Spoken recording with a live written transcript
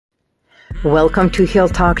Welcome to Heal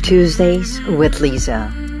Talk Tuesdays with Liza,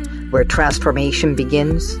 where transformation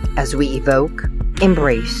begins as we evoke,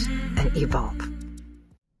 embrace, and evolve.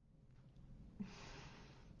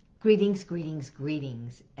 Greetings, greetings,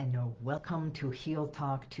 greetings, and welcome to Heal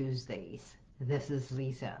Talk Tuesdays. This is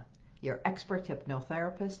Liza, your expert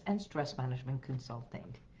hypnotherapist and stress management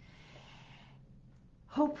consultant.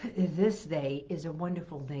 Hope this day is a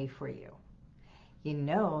wonderful day for you. You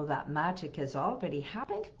know that magic has already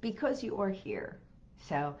happened because you are here.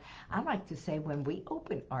 So I like to say, when we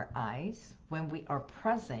open our eyes, when we are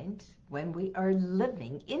present, when we are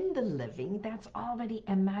living in the living, that's already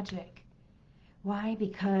a magic. Why?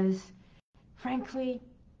 Because frankly,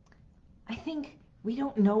 I think we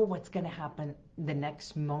don't know what's going to happen the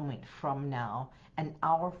next moment from now, an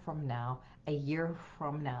hour from now, a year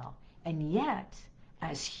from now. And yet,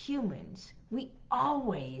 as humans, we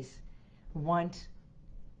always want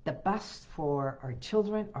the best for our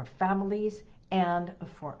children, our families, and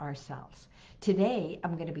for ourselves. Today,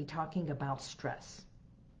 I'm going to be talking about stress.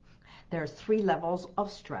 There are 3 levels of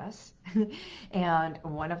stress, and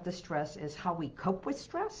one of the stress is how we cope with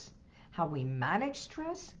stress, how we manage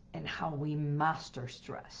stress, and how we master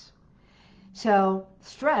stress. So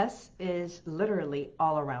stress is literally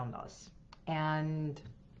all around us, and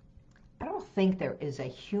I don't think there is a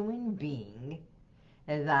human being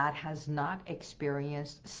that has not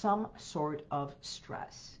experienced some sort of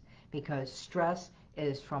stress, because stress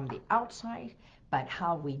is from the outside, but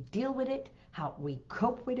how we deal with it, how we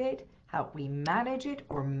cope with it, how we manage it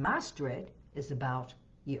or master it is about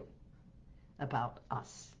you, about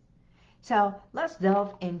us. So let's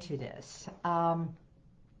delve into this. And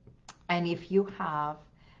if you have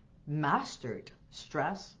mastered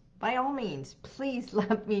stress, by all means, please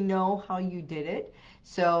let me know how you did it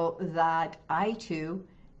so that I too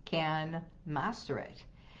can master it.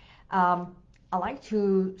 I like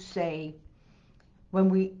to say, when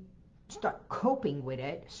we start coping with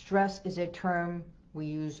it, stress is a term we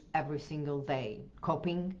use every single day.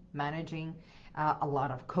 Coping, managing, a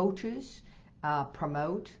lot of coaches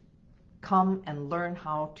promote, come and learn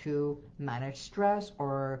how to manage stress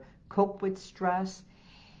or cope with stress.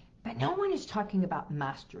 But no one is talking about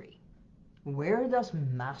mastery. Where does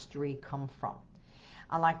mastery come from?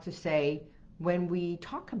 I like to say, when we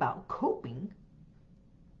talk about coping,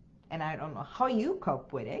 and I don't know how you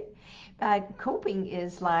cope with it, but coping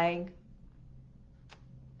is like,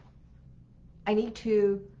 I need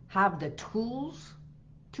to have the tools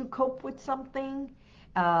to cope with something.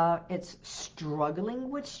 It's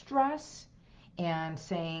struggling with stress and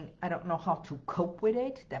saying, I don't know how to cope with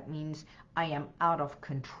it. That means I am out of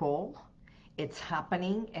control. It's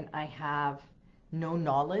happening and I have no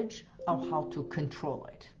knowledge of how to control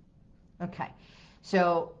it. Okay,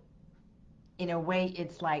 so in a way,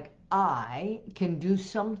 it's like I can do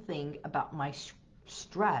something about my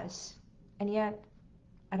stress, and yet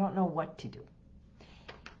I don't know what to do.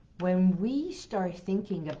 When we start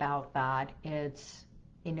thinking about that, it's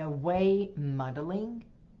in a way muddling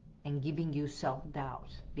and giving you self-doubt,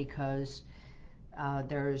 because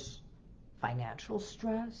there's financial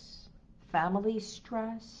stress, family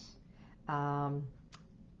stress,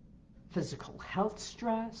 physical health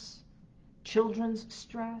stress, children's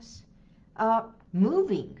stress,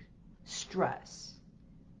 moving stress,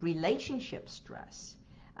 relationship stress.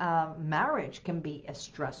 Marriage can be a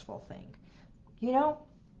stressful thing. You know,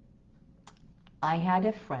 I had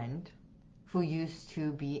a friend who used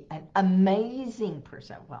to be an amazing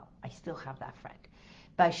person. Well, I still have that friend,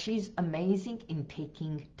 but she's amazing in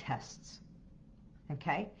taking tests.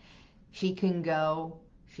 Okay? She can go,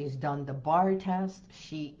 she's done the bar test,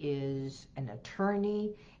 she is an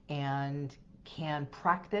attorney and can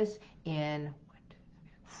practice in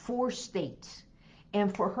 4 states.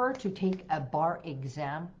 And for her to take a bar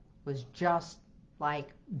exam was just like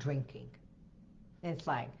drinking. It's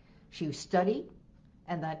like she would study,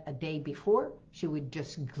 and then a day before, she would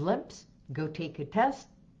just glimpse, go take a test,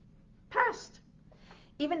 passed.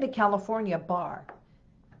 Even the California bar,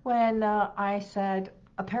 when I said,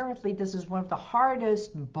 apparently this is one of the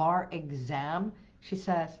hardest bar exam, she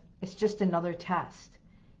says, it's just another test.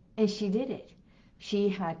 And she did it. She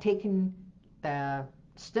had taken the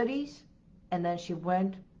studies, and then she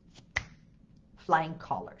went flying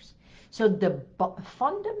colors. So the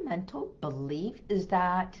fundamental belief is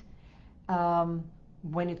that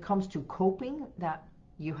when it comes to coping, that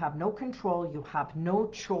you have no control, you have no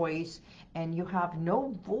choice, and you have no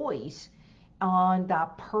voice on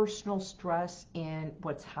that personal stress in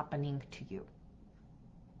what's happening to you.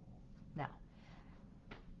 Now,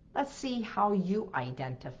 let's see how you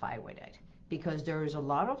identify with it, because there's a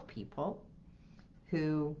lot of people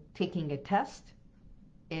who taking a test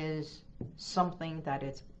is is something that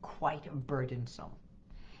is quite burdensome.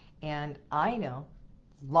 And I know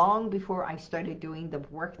long before I started doing the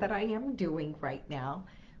work that I am doing right now,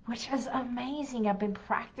 which is amazing. I've been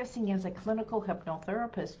practicing as a clinical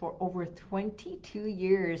hypnotherapist for over 22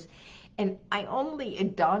 years. And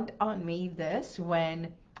it dawned on me this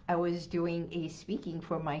when I was doing a speaking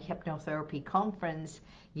for my hypnotherapy conference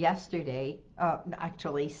yesterday,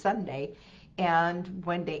 actually Sunday. And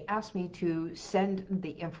when they asked me to send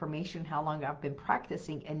the information, how long I've been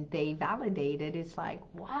practicing, and they validated, it's like,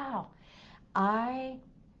 wow,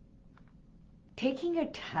 taking a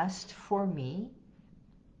test for me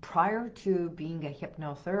prior to being a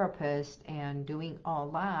hypnotherapist and doing all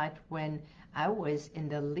that, when I was in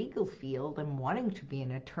the legal field and wanting to be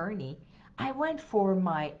an attorney, I went for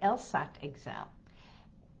my LSAT exam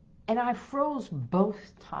and I froze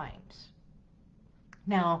both times.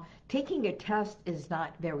 Now, taking a test is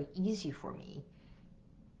not very easy for me.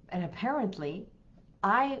 And apparently,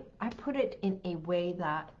 I put it in a way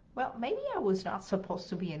that, well, maybe I was not supposed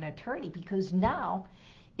to be an attorney, because now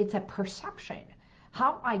it's a perception.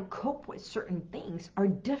 How I cope with certain things are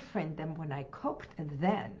different than when I coped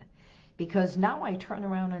then. Because now I turn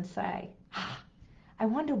around and say, I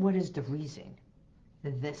wonder what is the reason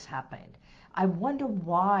that this happened. I wonder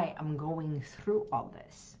why I'm going through all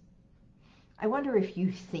this. I wonder if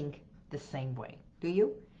you think the same way. Do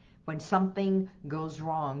you? When something goes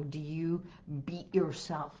wrong, do you beat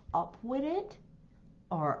yourself up with it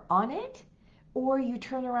or on it? Or you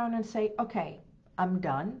turn around and say, okay, I'm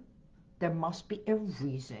done. There must be a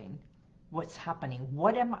reason. What's happening?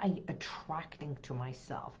 What am I attracting to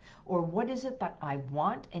myself? Or what is it that I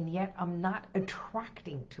want and yet I'm not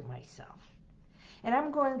attracting to myself? And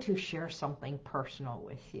I'm going to share something personal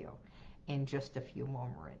with you in just a few more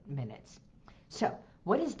minutes. So,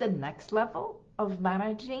 what is the next level of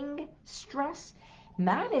managing stress?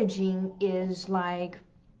 Managing is like,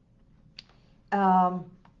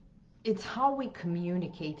 it's how we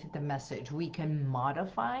communicate the message. We can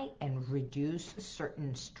modify and reduce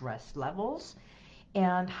certain stress levels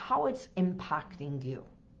and how it's impacting you.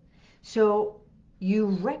 So you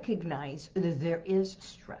recognize that there is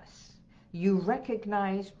stress. You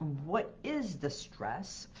recognize what is the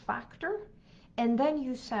stress factor, and then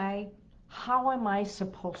you say, how am I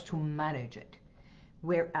supposed to manage it?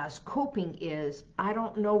 Whereas coping is, I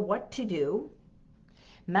don't know what to do.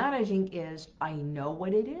 Managing is, I know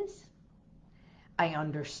what it is. I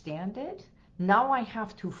understand it. Now I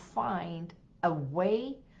have to find a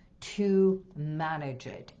way to manage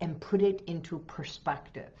it and put it into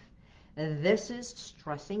perspective. This is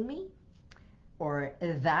stressing me, or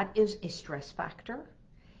that is a stress factor,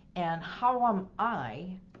 and how am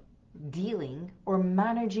I dealing or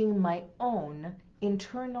managing my own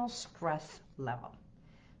internal stress level?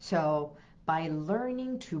 So by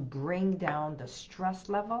learning to bring down the stress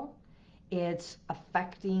level, it's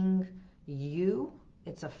affecting you,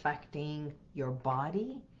 it's affecting your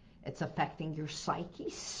body, it's affecting your psyche,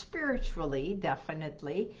 spiritually,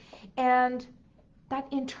 definitely, and that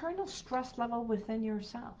internal stress level within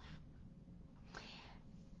yourself.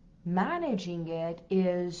 Managing it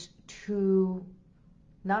is to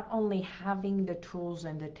not only having the tools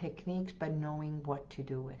and the techniques, but knowing what to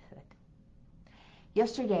do with it.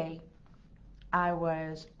 Yesterday, I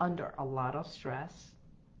was under a lot of stress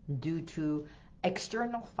due to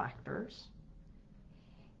external factors.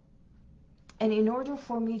 And in order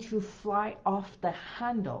for me to fly off the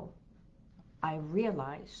handle, I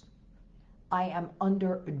realized I am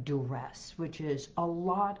under duress, which is a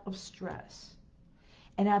lot of stress.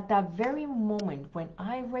 And at that very moment when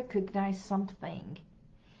I recognized something,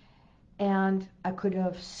 and I could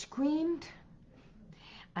have screamed,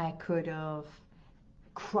 I could have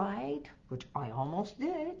cried, which I almost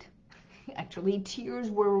did. Actually,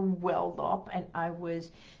 tears were welled up, and I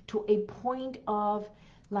was to a point of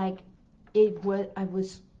like, I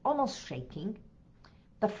was almost shaking.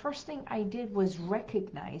 The first thing I did was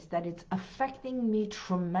recognize that it's affecting me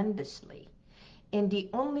tremendously. And the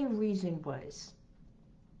only reason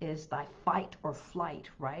is that fight or flight,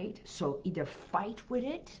 right? So either fight with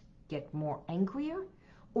it, get more angrier,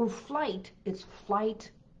 or flight, it's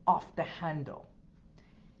flight off the handle.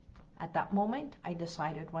 At that moment, I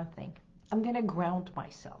decided one thing. I'm going to ground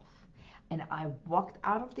myself. And I walked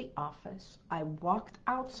out of the office, I walked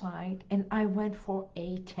outside, and I went for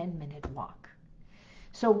a 10-minute walk.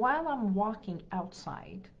 So while I'm walking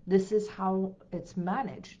outside, this is how it's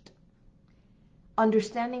managed.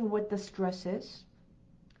 Understanding what the stress is,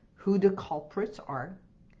 who the culprits are,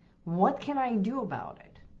 what can I do about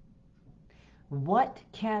it? What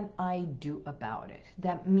can I do about it?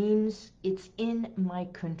 That means it's in my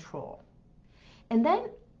control. And then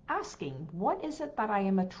asking, what is it that I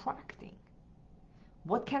am attracting?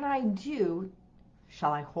 What can I do?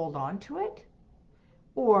 Shall I hold on to it?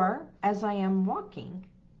 Or as I am walking,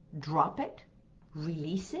 drop it,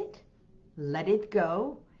 release it, let it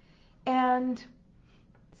go, and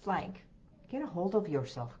it's like, get a hold of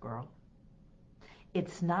yourself, girl.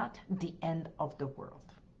 It's not the end of the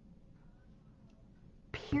world.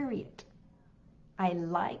 Period. I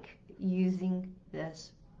like using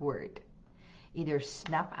this word. Either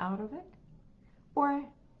snap out of it, or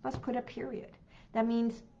let's put a period. That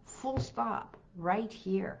means full stop right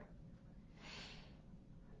here.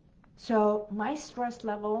 So my stress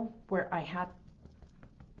level, where I had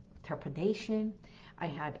trepidation, I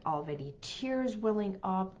had already tears welling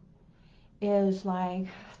up, is like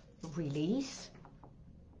release,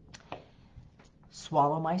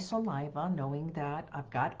 swallow my saliva, knowing that I've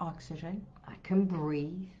got oxygen, I can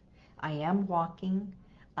breathe, I am walking,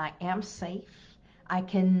 I am safe, I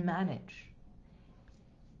can manage.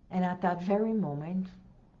 And at that very moment,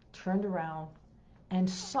 turned around and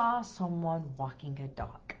saw someone walking a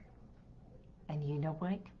dog. And you know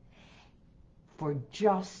what? For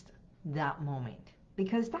just that moment,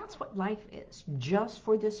 because that's what life is, just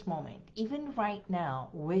for this moment, even right now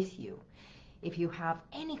with you, if you have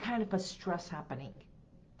any kind of a stress happening,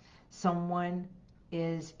 someone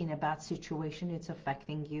is in a bad situation, it's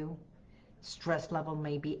affecting you, stress level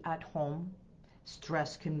may be at home,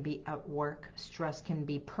 stress can be at work, stress can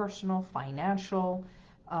be personal, financial,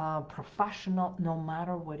 professional, no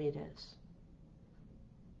matter what it is.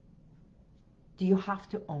 Do you have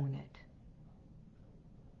to own it?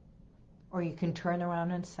 Or you can turn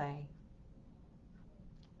around and say,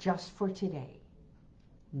 just for today,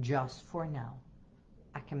 just for now,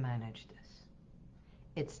 I can manage this.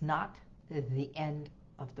 It's not the end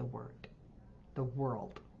of the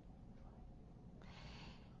world.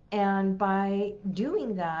 And by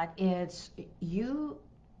doing that, it's you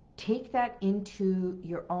take that into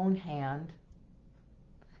your own hand,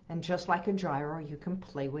 and just like a gyro, you can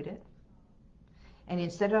play with it. And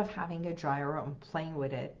instead of having a gyro and playing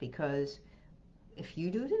with it, because if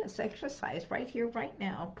you do this exercise right here, right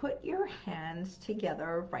now, put your hands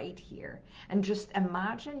together right here and just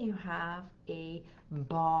imagine you have a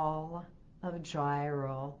ball of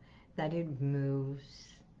gyro that it moves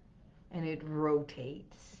and it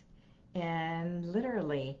rotates, and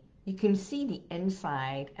literally you can see the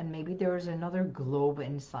inside, and maybe there's another globe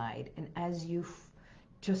inside, and as you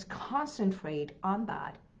just concentrate on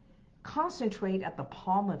that, concentrate at the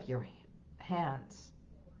palm of your hands,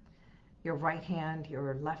 your right hand,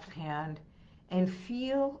 your left hand, and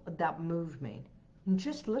feel that movement. And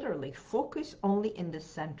just literally focus only in the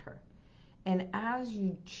center. And as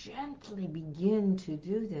you gently begin to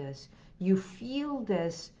do this, you feel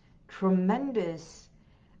this tremendous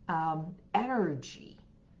energy,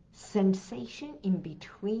 sensation in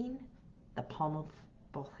between the palm of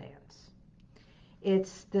both hands.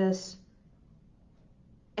 It's this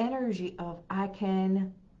energy of I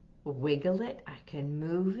can wiggle it, I can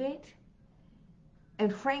move it,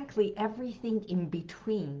 and frankly, everything in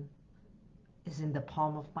between is in the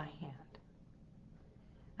palm of my hand.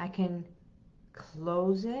 I can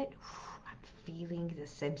close it. I'm feeling the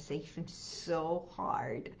sensation so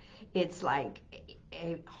hard. It's like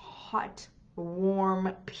a hot,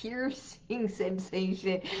 warm, piercing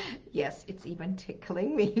sensation. Yes, it's even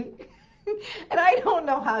tickling me. And I don't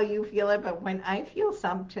know how you feel it, but when I feel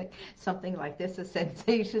something like this, a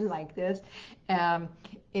sensation like this,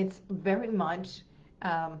 it's very much,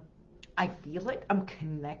 I feel it, I'm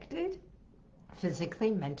connected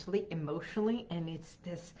physically, mentally, emotionally, and it's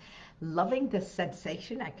this loving the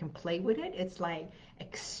sensation. I can play with it. It's like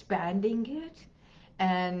expanding it,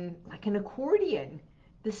 and like an accordion.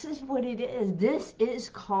 This is what it is. This is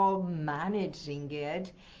called managing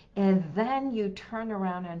it. And then you turn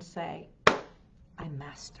around and say, I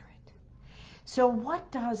master it. So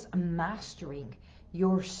what does mastering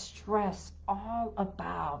your stress all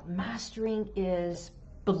about? Mastering is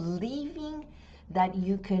believing that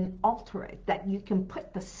you can alter it, that you can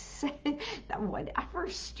put that whatever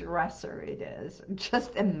stressor it is,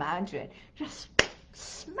 just imagine, just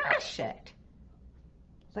smash it,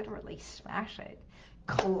 literally smash it,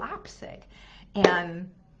 collapse it, and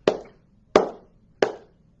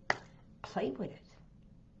play with it.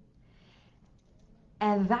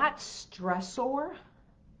 And that stressor,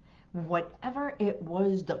 whatever it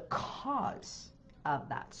was the cause of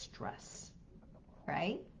that stress,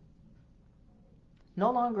 right, no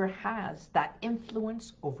longer has that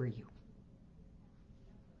influence over you.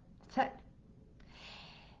 That's it.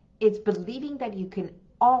 It's believing that you can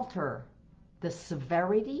alter the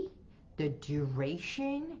severity, the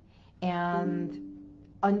duration, and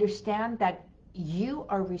understand that you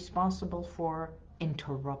are responsible for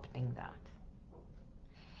interrupting that.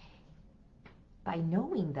 By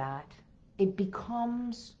knowing that, it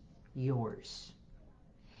becomes yours.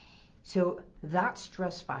 So that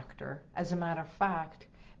stress factor, as a matter of fact,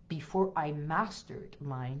 before I mastered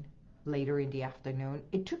mine later in the afternoon,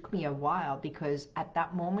 it took me a while, because at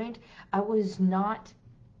that moment I was not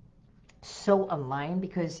so aligned,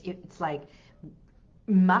 because it's like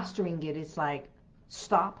mastering it is like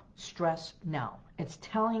stop stress now. It's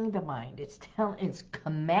telling the mind, it's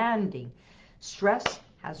commanding. Stress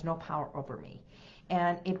has no power over me.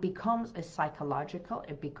 And it becomes a psychological,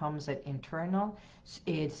 it becomes an internal.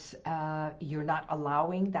 It's you're not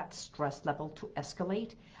allowing that stress level to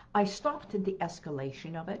escalate. I stopped the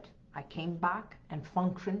escalation of it. I came back and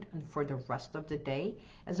functioned, and for the rest of the day,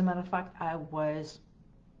 as a matter of fact, I was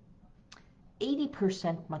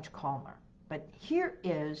 80% much calmer. But here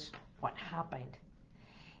is what happened.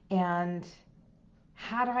 And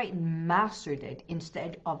had I mastered it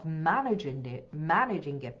instead of managing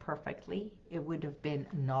it perfectly, it would have been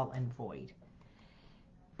null and void.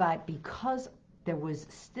 But because there was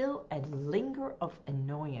still a linger of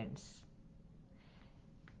annoyance,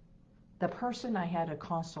 the person I had a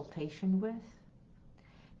consultation with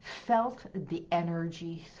felt the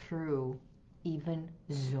energy through even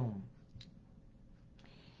Zoom.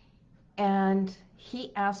 And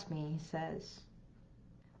he asked me, he says,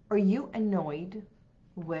 "Are you annoyed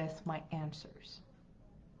with my answers?"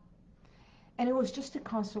 And it was just a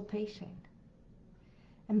consultation.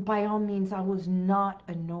 And by all means, I was not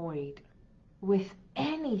annoyed with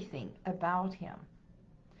anything about him.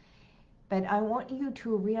 But I want you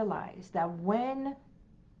to realize that when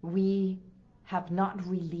we have not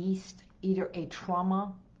released either a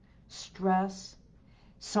trauma, stress,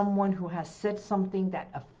 someone who has said something that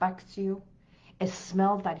affects you, a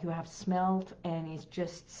smell that you have smelled and is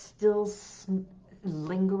just still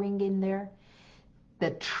lingering in there,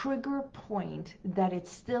 the trigger point that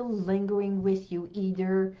it's still lingering with you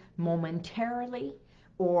either momentarily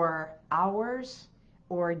or hours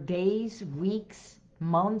or days, weeks,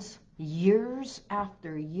 months, years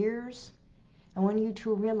after years, I want you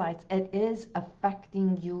to realize it is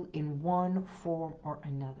affecting you in one form or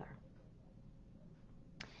another.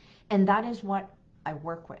 And that is what I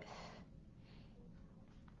work with.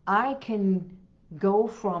 I can go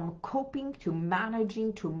from coping to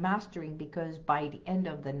managing to mastering, because by the end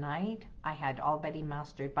of the night, I had already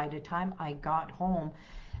mastered. By the time I got home,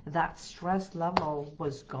 that stress level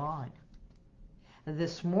was gone.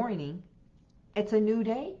 This morning, it's a new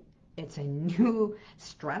day. It's a new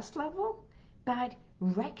stress level, but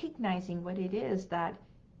recognizing what it is, that,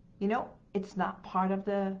 you know, it's not part of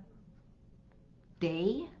the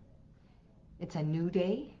day. It's a new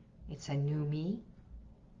day. It's a new me.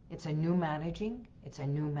 It's a new managing. It's a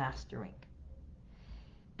new mastering.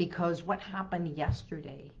 Because what happened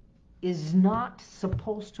yesterday is not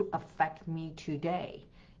supposed to affect me today.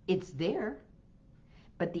 It's there,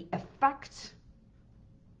 but the effects,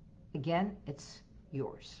 again, it's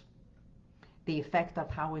yours. The effect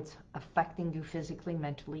of how it's affecting you physically,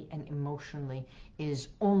 mentally, and emotionally is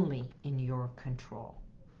only in your control.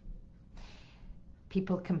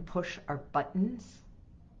 People can push our buttons,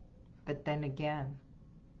 but then again,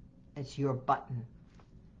 it's your button.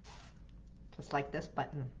 Just like this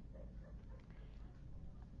button,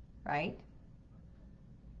 right?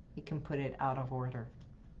 You can put it out of order.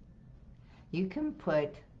 You can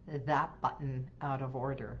put that button out of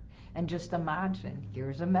order. And just imagine,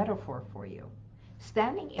 here's a metaphor for you.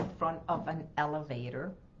 Standing in front of an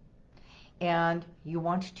elevator, and you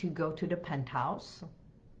want to go to the penthouse,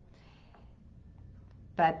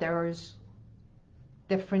 but there's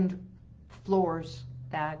different floors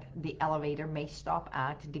that the elevator may stop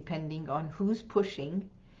at, depending on who's pushing,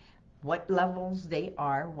 what levels they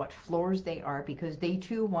are, what floors they are, because they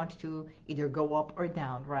too want to either go up or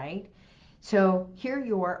down, right? So here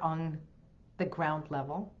you are on the ground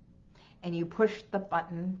level, and you push the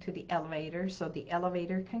button to the elevator so the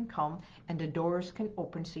elevator can come and the doors can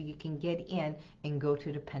open so you can get in and go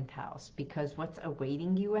to the penthouse. Because what's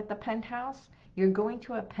awaiting you at the penthouse? You're going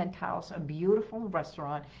to a penthouse, a beautiful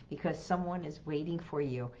restaurant, because someone is waiting for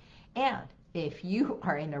you. And if you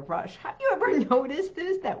are in a rush, have you ever noticed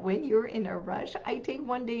this, that when you're in a rush, I take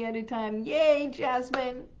one day at a time. Yay,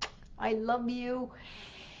 Jasmine, I love you.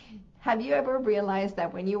 Have you ever realized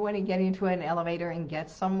that when you want to get into an elevator and get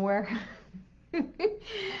somewhere,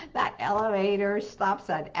 that elevator stops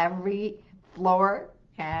at every floor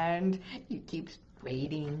and you keep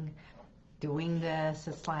waiting, doing this?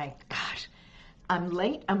 It's like, gosh, I'm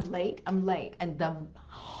late, I'm late, I'm late. And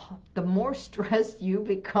the more stressed you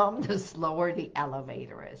become, the slower the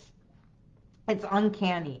elevator is. It's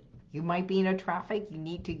uncanny. You might be in a traffic, you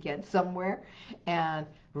need to get somewhere, and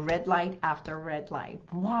red light after red light.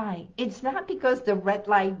 Why? It's not because the red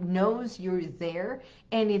light knows you're there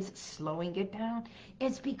and it's slowing it down.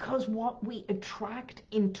 It's because what we attract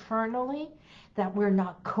internally, that we're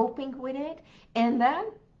not coping with it, and then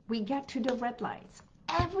we get to the red lights.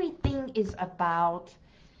 Everything is about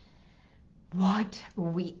what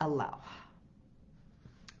we allow.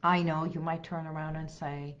 I know you might turn around and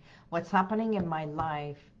say, what's happening in my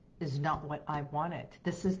life is not what I wanted.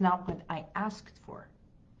 This is not what I asked for.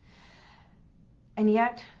 And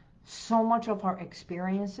yet, so much of our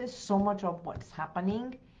experiences, so much of what's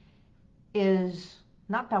happening is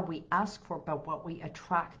not that we ask for, but what we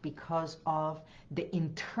attract because of the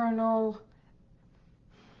internal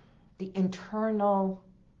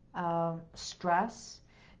stress,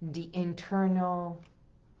 the internal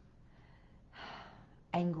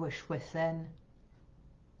anguish within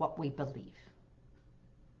what we believe.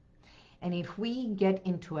 And if we get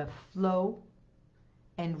into a flow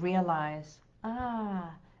and realize,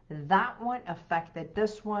 that one affected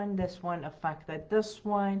this one affected this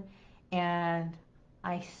one, and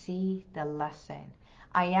I see the lesson.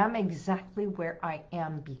 I am exactly where I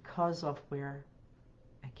am because of where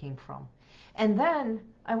I came from. And then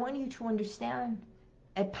I want you to understand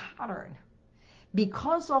a pattern.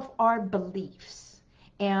 Because of our beliefs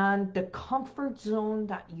and the comfort zone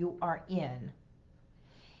that you are in,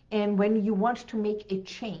 and when you want to make a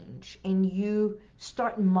change and you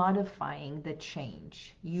start modifying the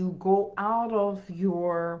change, you go out of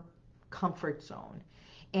your comfort zone.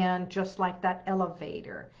 And just like that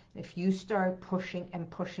elevator, if you start pushing and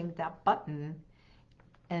pushing that button,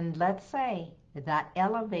 and let's say that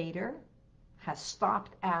elevator has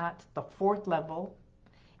stopped at the 4th level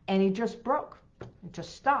and it just broke, it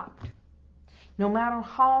just stopped. No matter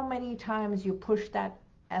how many times you push that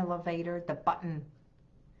elevator, the button,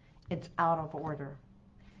 it's out of order.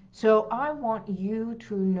 So I want you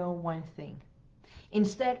to know one thing.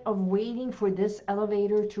 Instead of waiting for this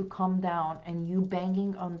elevator to come down and you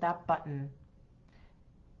banging on that button,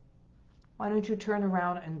 why don't you turn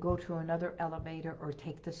around and go to another elevator, or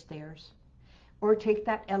take the stairs, or take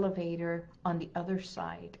that elevator on the other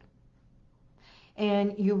side.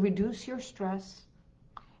 And you reduce your stress,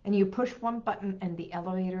 and you push one button and the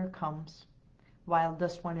elevator comes, while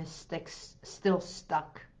this one is still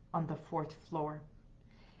stuck on the 4th floor,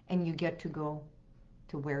 and you get to go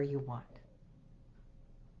to where you want.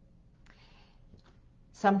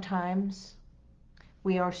 Sometimes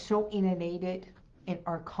we are so inundated in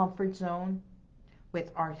our comfort zone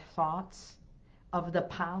with our thoughts of the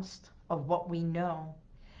past, of what we know,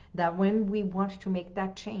 that when we want to make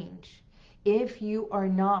that change, if you are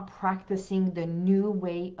not practicing the new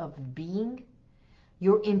way of being,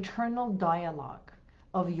 your internal dialogue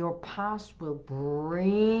of your past will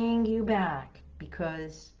bring you back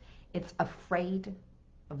because it's afraid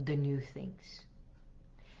of the new things.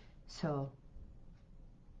 So,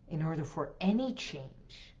 in order for any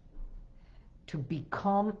change to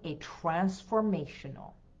become a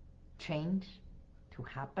transformational change to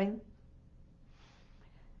happen,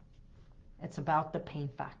 it's about the pain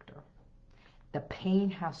factor. The pain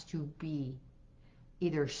has to be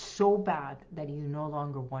either so bad that you no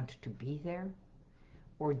longer want to be there,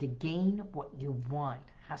 or the gain, what you want,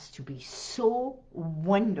 has to be so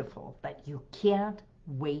wonderful that you can't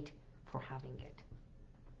wait for having it.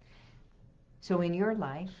 So in your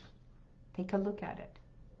life, take a look at it.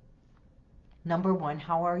 Number one,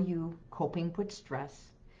 how are you coping with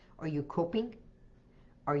stress? Are you coping?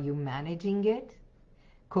 Are you managing it?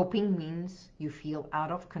 Coping means you feel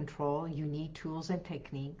out of control, you need tools and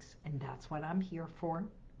techniques, and that's what I'm here for.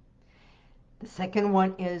 The second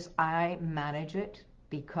one is I manage it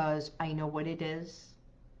because I know what it is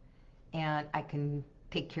and I can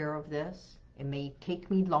take care of this. It may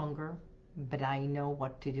take me longer, but I know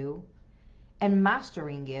what to do. And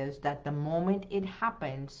mastering is that the moment it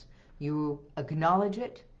happens, you acknowledge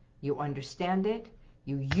it, you understand it,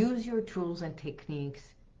 you use your tools and techniques,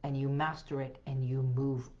 and you master it, and you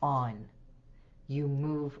move on. You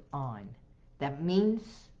move on. That means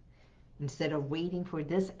instead of waiting for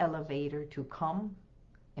this elevator to come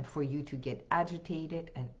and for you to get agitated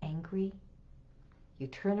and angry, you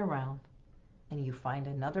turn around and you find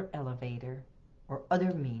another elevator or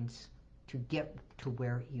other means to get to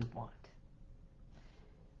where you want.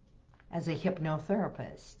 As a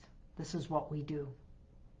hypnotherapist, this is what we do.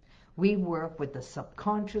 We work with the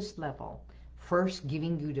subconscious level, first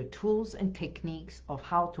giving you the tools and techniques of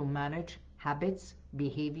how to manage habits,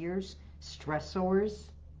 behaviors, stressors,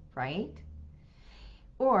 right?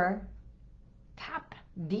 or tap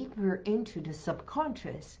deeper into the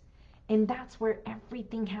subconscious, and that's where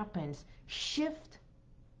everything happens. Shift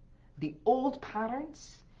the old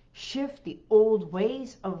patterns, shift the old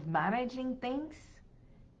ways of managing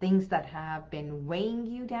things that have been weighing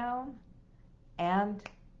you down, and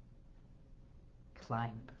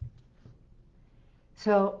climb.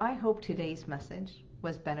 So I hope today's message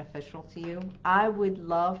was beneficial to you. I would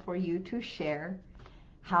love for you to share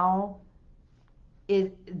how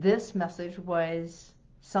this message was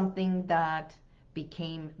something that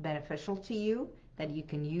became beneficial to you, that you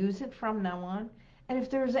can use it from now on. And if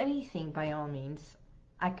there's anything, by all means,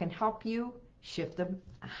 I can help you shift a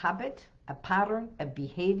habit, a pattern, a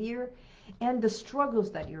behavior, and the struggles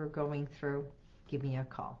that you're going through. Give me a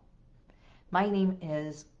call. My name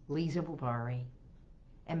is Liza Boubari,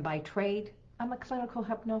 and by trade, I'm a clinical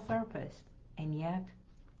hypnotherapist, and yet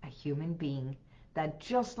a human being that,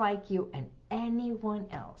 just like you and anyone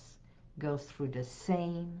else, goes through the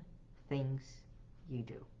same things you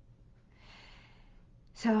do.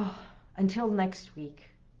 So until next week,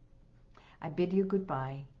 I bid you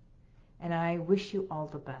goodbye, and I wish you all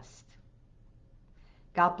the best.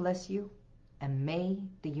 God bless you, and may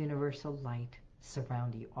the universal light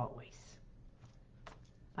surround you always.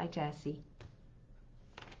 Bye, Jessie.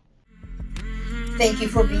 Thank you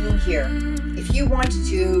for being here. If you want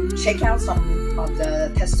to check out some of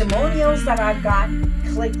the testimonials that I've got,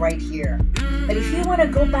 click right here. But if you want to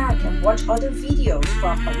go back and watch other videos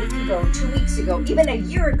from a week ago, 2 weeks ago, even a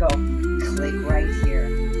year ago, click right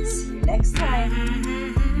here. See you next time.